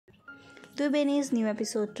Duy Beni's new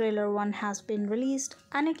episode trailer 1 has been released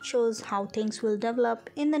and it shows how things will develop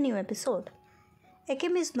in the new episode.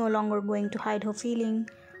 Ekim is no longer going to hide her feeling.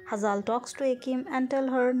 Hazal talks to Ekim and tell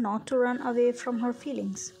her not to run away from her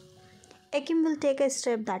feelings. Ekim will take a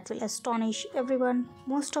step that will astonish everyone,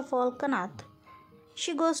 most of all Kanat.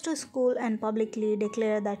 She goes to school and publicly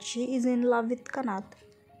declares that she is in love with Kanat.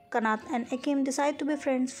 Kanat and Ekim decide to be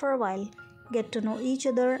friends for a while, get to know each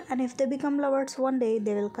other, and if they become lovers one day,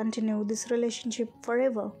 they will continue this relationship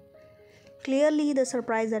forever. Clearly, the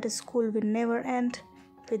surprise at school will never end,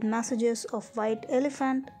 with messages of white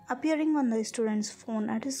elephant appearing on the student's phone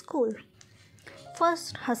at school.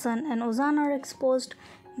 First, Hassan and Ozan are exposed,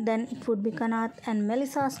 then it would be Kanat and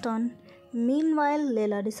Melissa's turn. Meanwhile,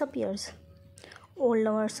 Leila disappears. Old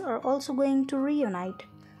lovers are also going to reunite.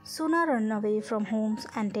 Suna run away from homes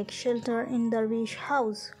and take shelter in Darwish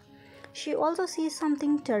house. She also sees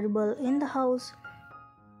something terrible in the house.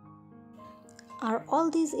 Are all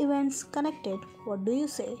these events connected? What do you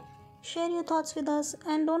say? Share your thoughts with us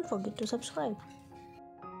and don't forget to subscribe.